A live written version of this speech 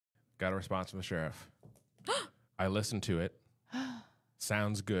Got a response from the sheriff. I listened to it.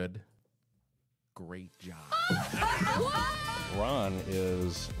 Sounds good. Great job. Ron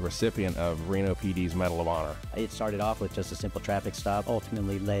is recipient of Reno PD's Medal of Honor. It started off with just a simple traffic stop,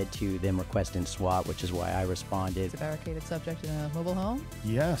 ultimately led to them requesting SWAT, which is why I responded. It's a barricaded subject in a mobile home?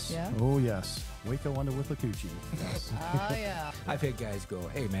 Yes. Yeah? Oh, yes. Waco under Withlacoochee. Yes. Oh, yeah. I've had guys go,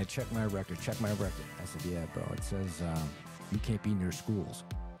 hey, man, check my record, check my record. I said, yeah, bro, it says you can't be near schools.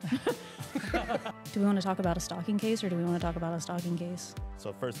 Do we want to talk about a stalking case or do we want to talk about a stalking case?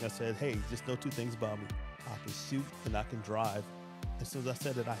 So first thing I said, hey, just know two things about me. I can shoot and I can drive. As soon as I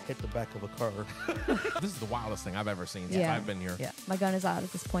said it, I hit the back of a car. This is the wildest thing I've ever seen since I've been here. Yeah, my gun is out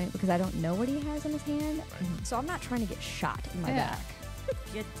at this point because I don't know what he has in his hand. Right. So I'm not trying to get shot in my back.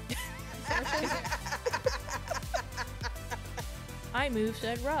 I move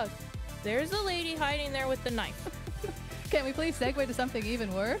said rug. There's a lady hiding there with the knife. Can we please segue to something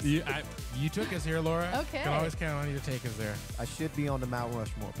even worse? You took us here, Laura. Okay. Can always count on you to take us there. I should be on the Mount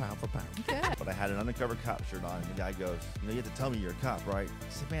Rushmore, pound for pound. Okay. But I had an undercover cop shirt on, and the guy goes, you have to tell me you're a cop, right? I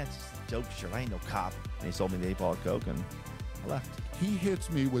said, man, it's just a joke shirt. I ain't no cop. And he sold me the 8-ball of Coke, and I left. He hits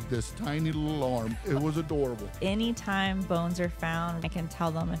me with this tiny little arm. It was adorable. Anytime bones are found, I can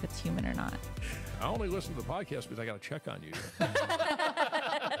tell them if it's human or not. I only listen to the podcast because I got to check on you.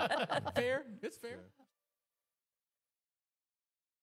 Fair. It's fair.